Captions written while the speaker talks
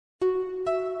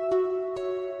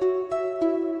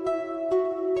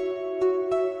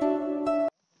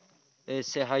Hey,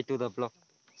 say hi to the vlog.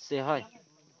 Say hi.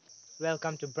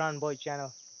 Welcome to Brown Boy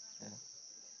channel. Yeah.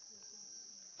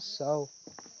 So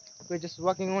we're just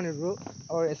walking on a roof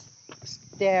or a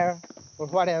stair or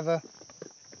whatever.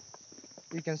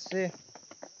 You can see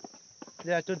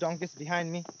there are two donkeys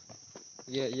behind me.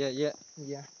 Yeah.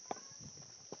 Yeah.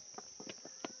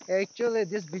 Actually,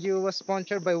 this video was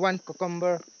sponsored by One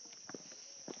Cucumber,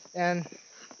 and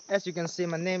as you can see,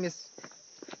 my name is.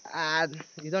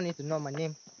 You don't need to know my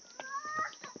name.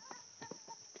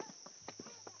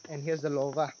 And here's the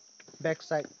lova,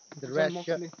 backside, the red John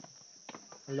shirt.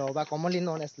 Moxley. Lova, commonly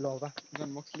known as lova.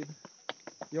 John Moxley.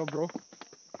 Yo, bro.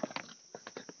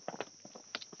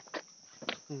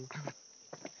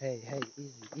 Hey,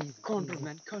 easy. Conquer,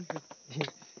 man. Conquer.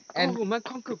 and Conquer, man.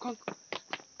 Conquer, conquer.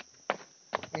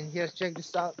 and here, check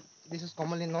this out. This is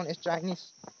commonly known as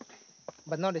Chinese,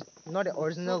 but not the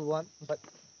original one. But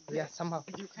yeah, somehow.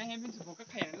 You can't have it to go.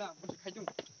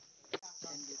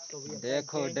 So we are back,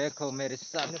 देखो gang. देखो मेरे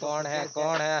साथ Never कौन है forget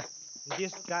कौन है? that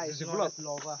this guy is This is known vlog. as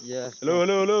lova. Yes.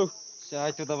 Hello. Say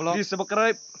hi to the vlog. Please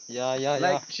subscribe, Yeah.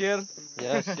 like, share.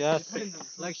 Yes.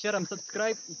 Like, share, and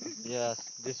subscribe. Yes.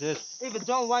 This is If you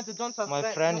don't want to, don't subscribe.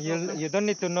 my friend. no You problem. you don't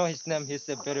need to know his name. He's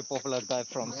a very popular guy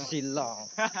from Shillong.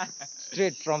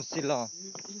 Straight from Shillong.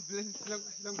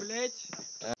 Long village.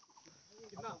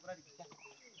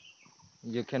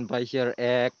 You can buy here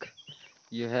egg.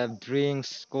 You have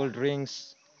drinks, cold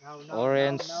drinks, No.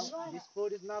 orange. This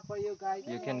food is not for you guys.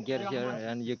 You can get here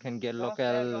and you can get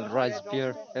local rice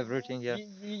beer, everything here.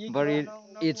 But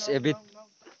it's a bit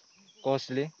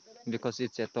costly because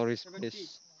it's a tourist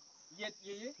place.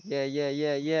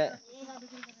 Yeah.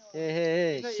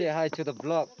 Hey. Say hi to the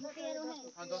vlog.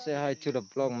 Say hi to the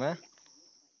vlog, man.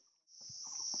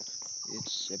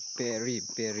 It's a very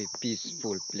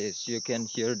peaceful place. You can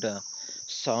hear the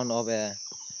sound of a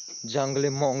jungly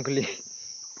mongly.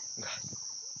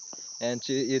 And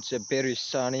it's a very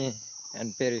sunny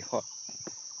and very hot.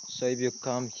 So if you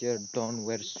come here, don't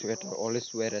wear sweater,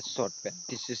 always wear a short pant.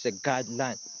 This is a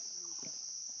guideline.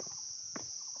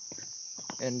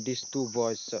 And these two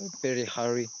boys are very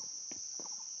hurry.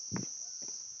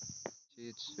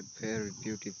 It's a very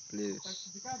beautiful place.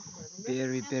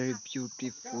 Very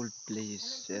beautiful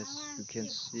place, as you can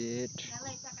see it.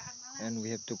 And we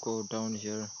have to go down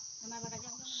here.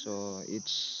 So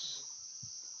it's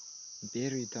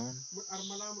very down.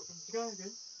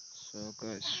 So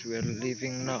guys, we are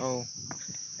leaving now.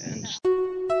 And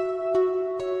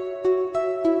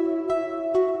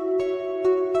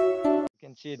you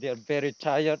can see they are very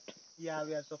tired. Yeah,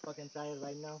 we are so fucking tired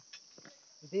right now.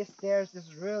 This stairs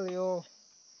is really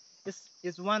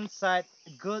it's one side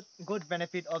good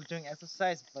benefit of doing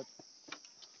exercise, but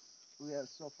we are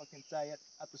so fucking tired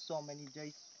after so many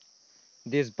days.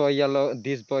 This boy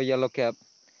yellow cap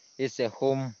is a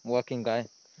home working guy.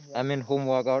 Yeah. I mean home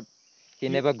workout. He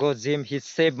never goes gym. He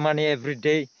save money every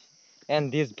day.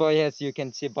 And this boy, as you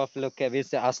can see, buffalo cap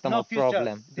is a asthma No future.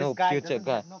 problem. This No guy future doesn't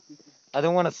guy. have no future. I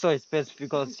don't want to show his face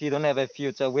because he don't have a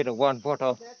future with one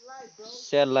bottle.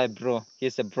 Sad life, bro.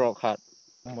 He's a broke heart.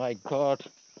 Oh my God,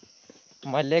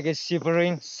 my leg is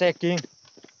shivering, shaking,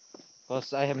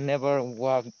 because I have never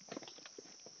walked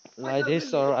like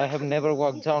this, or I have never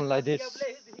walked down like this.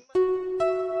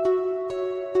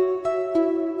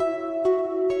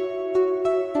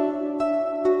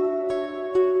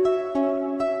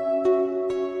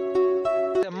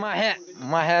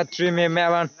 My hair trimming,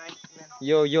 man.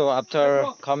 Yo, after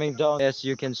coming down, as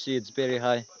you can see, it's very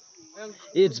high.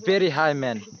 It's very high,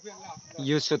 man.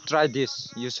 You should try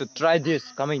this. You should try this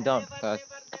coming down.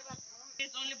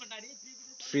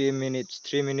 3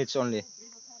 minutes only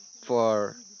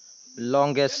for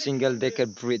longest single decker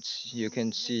bridge you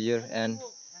can see here. And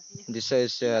this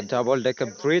is a double decker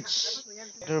bridge.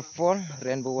 Waterfall,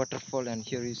 rainbow waterfall, and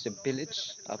here is a village.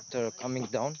 After coming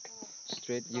down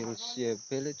straight, you will see a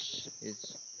village.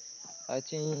 It's, I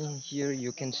think here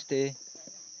you can stay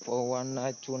for 1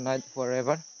 night, 2 night,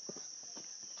 forever.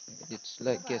 It's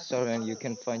like a shop and you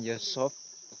can find your shop,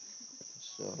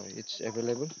 so it's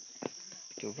available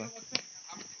to buy.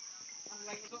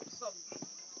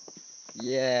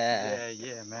 Yeah,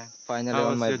 Yeah, man. finally How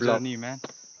on was my your blog. journey, man?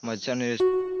 My journey is.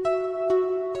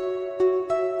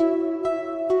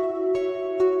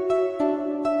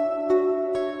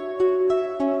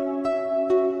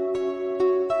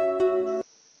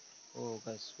 Oh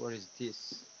guys, what is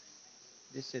this?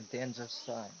 This is a danger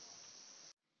sign.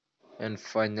 And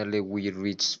finally we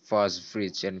reached Fast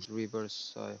Bridge and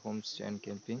Riverside Homestay and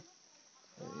Camping.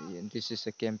 And this is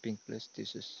a camping place.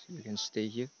 This is, you can stay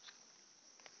here.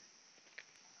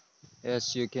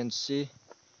 As you can see,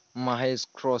 Maha is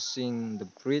crossing the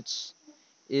bridge.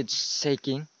 It's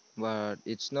shaking but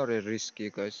it's not a risky,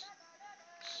 guys.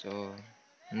 So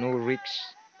no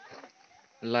risks.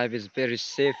 Life is very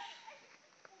safe.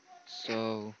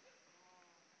 So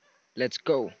let's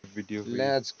go.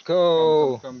 Let's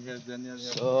go.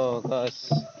 So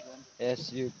guys,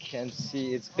 as you can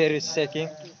see, it's very shaking.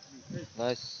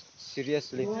 Guys,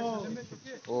 seriously.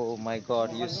 Oh my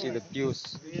God! You see the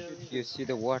views. You see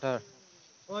the water.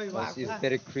 Guys, it's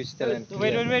very crystal and Wait,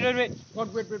 clear. wait, wait, wait, wait.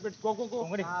 Wait, wait, wait, wait. Go, go,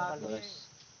 go. Guys,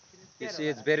 you see,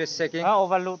 it's very shaking.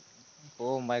 Overload.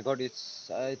 Oh my God!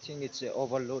 It's. I think it's a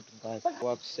overload, guys.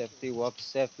 Walk safely. Walk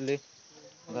safely,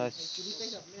 guys.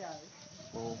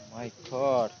 Oh my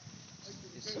God!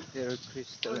 It's very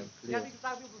crystal and clear.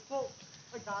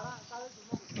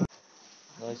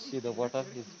 Guys, see the water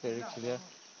is very clear.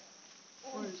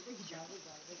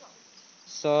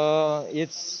 So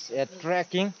it's a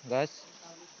trekking, guys.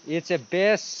 It's a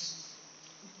best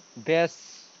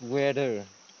weather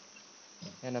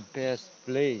and a best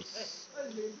place.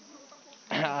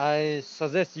 I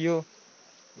suggest you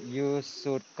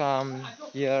should come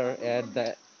here at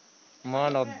the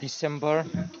month of December.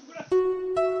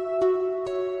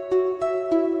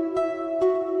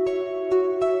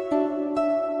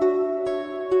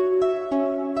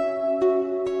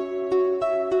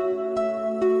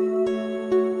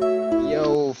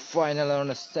 Yo, final on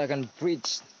the second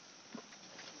bridge.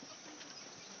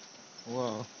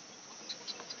 Wow.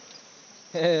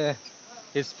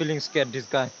 He's feeling scared, this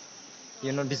guy.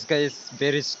 You know, this guy is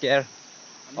very scared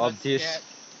of this,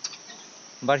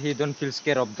 but he don't feel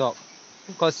scared of dog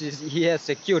because he has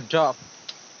a cute dog.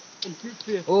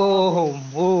 Oh, oh,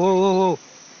 oh, oh.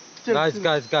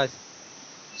 Guys,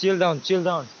 chill down, chill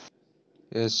down.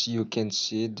 As you can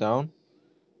see down,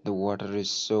 the water is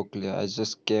so clear. I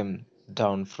just came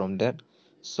down from that,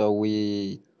 so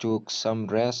we took some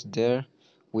rest there.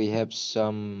 We have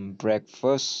some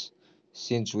breakfast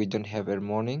since we don't have a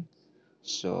morning,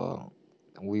 so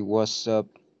we washed up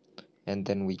and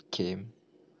then we came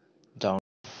down.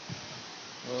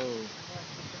 Oh,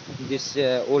 this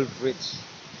old bridge.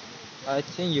 I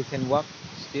think you can walk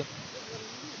still,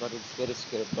 but it's very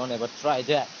scary. Don't ever try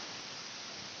that.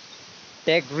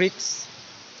 Take risks,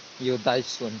 you die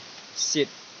soon. Shit,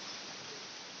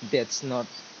 that's not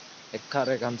a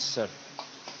correct answer.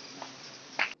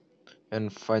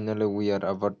 And finally, we are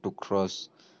about to cross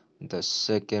the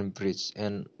second bridge,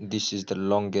 and this is the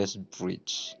longest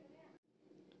bridge.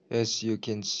 As you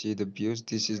can see the views,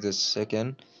 this is the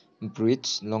second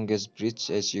bridge, longest bridge.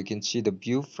 As you can see the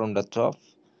view from the top,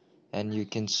 and you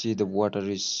can see the water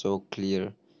is so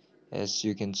clear. As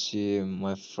you can see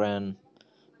my friend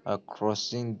are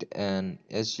crossing, and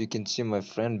as you can see my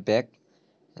friend back,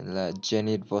 and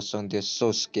Jenny Bosong, they're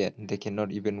so scared they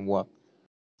cannot even walk.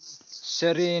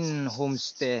 Serene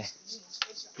homestay,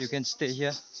 you can stay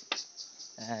here,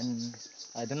 and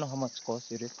I don't know how much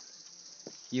cost it is.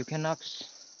 You can ask.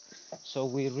 So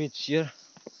we reach here.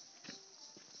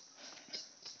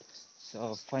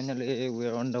 So finally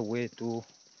we're on the way to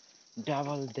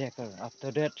double decker.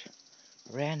 After that,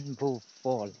 rainbow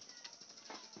fall.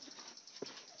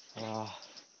 Ah,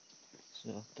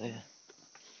 so this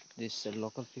is the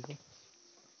local people,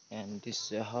 and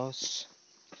this is a house.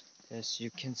 As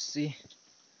you can see,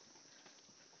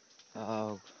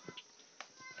 uh,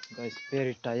 guys,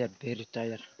 very tired, very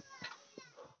tired.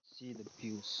 See the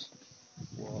views.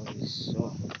 Wow, it's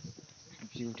so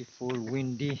beautiful,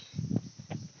 windy.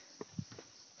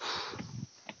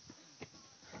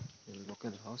 The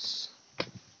local house,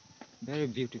 very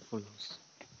beautiful house.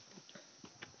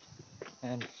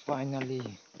 And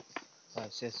finally,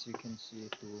 guys, as you can see,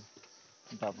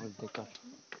 to double decker.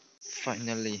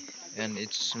 Finally, and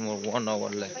it's more 1 hour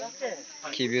left.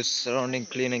 Keep your surrounding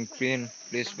clean and green.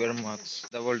 Please wear masks.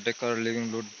 Double decker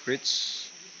living road bridge.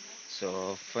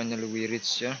 So finally we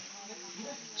reach here.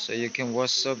 So you can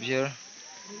wash up here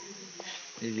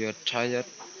if you are tired,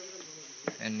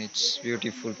 and it's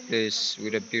beautiful place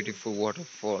with a beautiful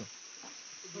waterfall.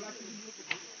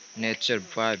 Nature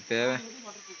vibe, baby.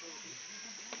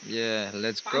 Yeah,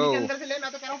 let's go.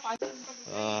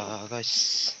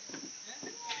 Guys,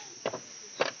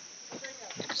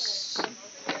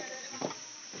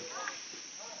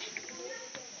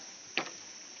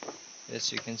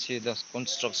 as you can see, the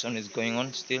construction is going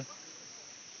on still.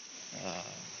 Uh,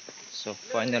 so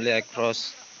finally I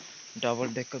crossed double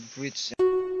decker bridge.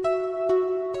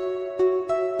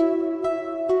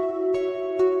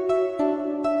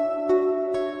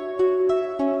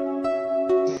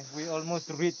 We almost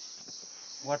reached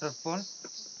waterfall,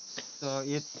 so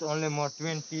it's only more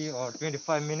 20 or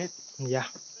 25 minutes. Yeah.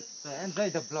 So enjoy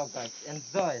the vlog, guys.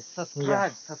 Enjoy. Yeah.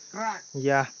 Subscribe.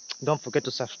 Yeah. Don't forget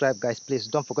to subscribe, guys. Please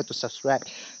don't forget to subscribe.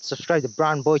 Subscribe the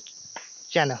Brown Boy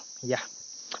channel. Yeah,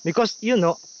 because you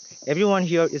know everyone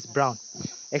here is brown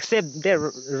except the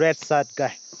red side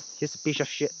guy. He's a piece of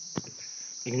shit.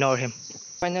 Ignore him.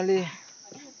 Finally,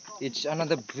 it's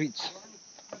another bridge.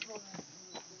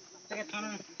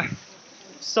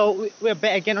 So we're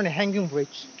back again on the hanging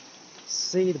bridge.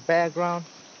 See the background.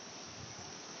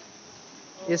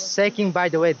 It's shaking, by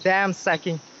the way. Damn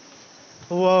shaking.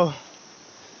 Whoa.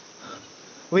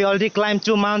 We already climbed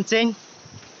 2 mountains.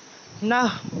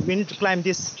 Now we need to climb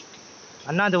this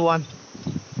another one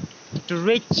to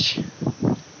reach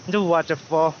the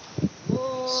waterfall.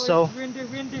 Whoa, So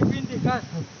it's windy, guys.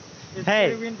 It's hey,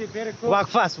 very windy, very cold. walk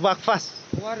fast, walk fast.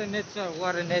 What a nature,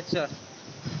 what a nature.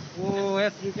 Oh,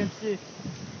 as you can see,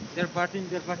 they're partying.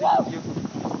 You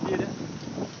see that?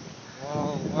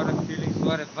 Wow, what a feelings,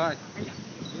 what a vibe.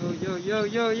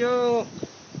 Yo.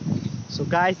 So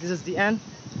guys, this is the end.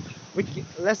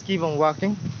 Let's keep on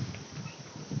walking.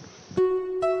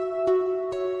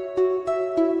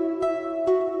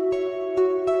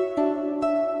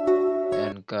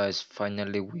 And guys,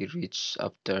 finally we reached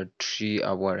after 3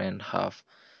 hour and a half.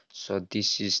 So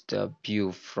this is the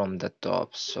view from the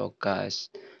top. So guys,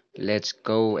 let's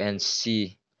go and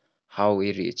see how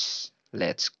we reach.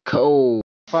 Let's go.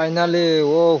 Finally,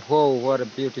 whoa, what a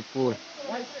beautiful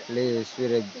place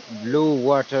with a blue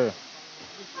water.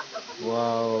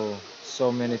 Wow,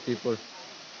 so many people.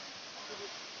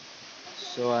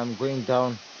 So I'm going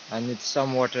down. I need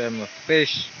some water. I'm a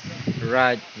fish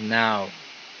right now.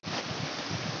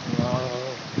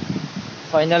 Wow.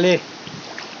 Finally,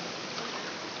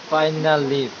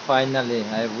 finally,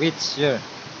 I reached here.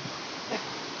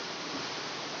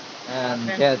 And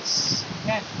that's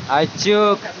I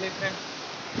took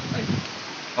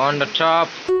on the top.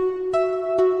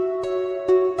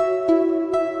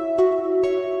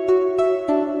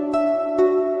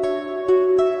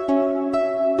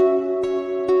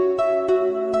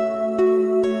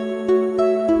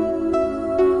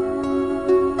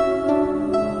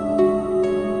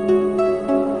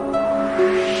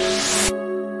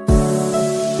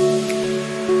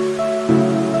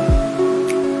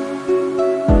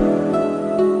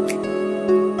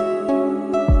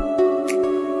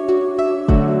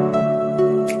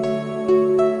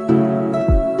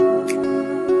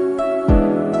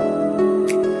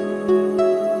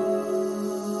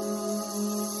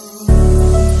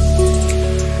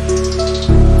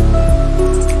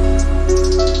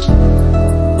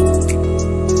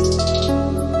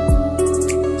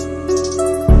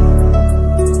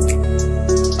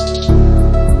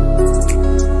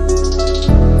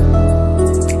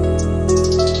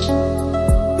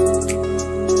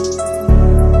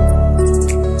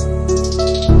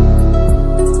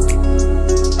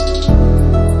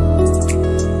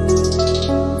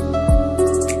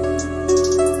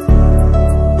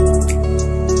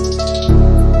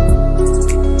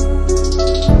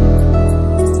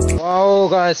 Wow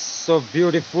guys, so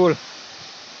beautiful.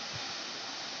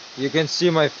 You can see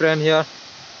my friend here,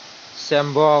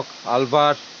 Sambok,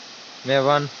 Albert,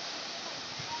 Mevan.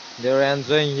 They're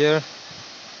enjoying here.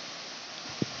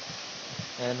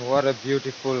 And what a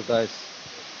beautiful guys.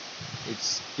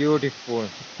 It's beautiful.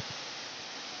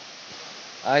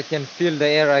 I can feel the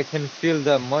air, I can feel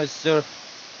the moisture.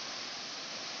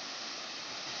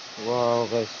 Wow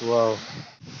guys, wow.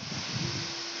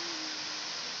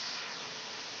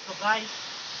 So guys,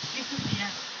 this is the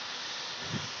end.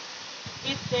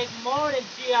 It takes more than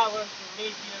 3 hours to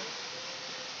reach here.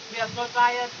 We are so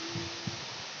tired,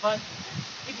 but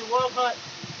if you work hard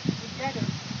together,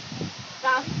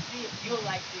 chance to see a view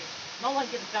like this. No one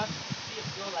gets a chance to see a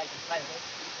view like this, right?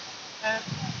 And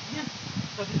yeah,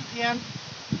 so this is the end.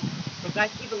 So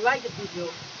guys, if you like the video,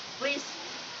 please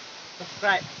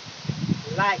subscribe,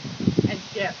 like, and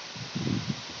share.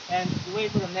 And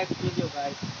wait for the next video,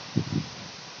 guys.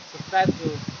 Subscribe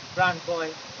to Brown Boy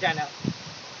channel.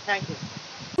 Thank you.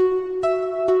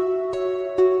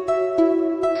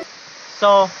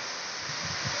 So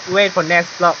wait for next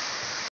vlog.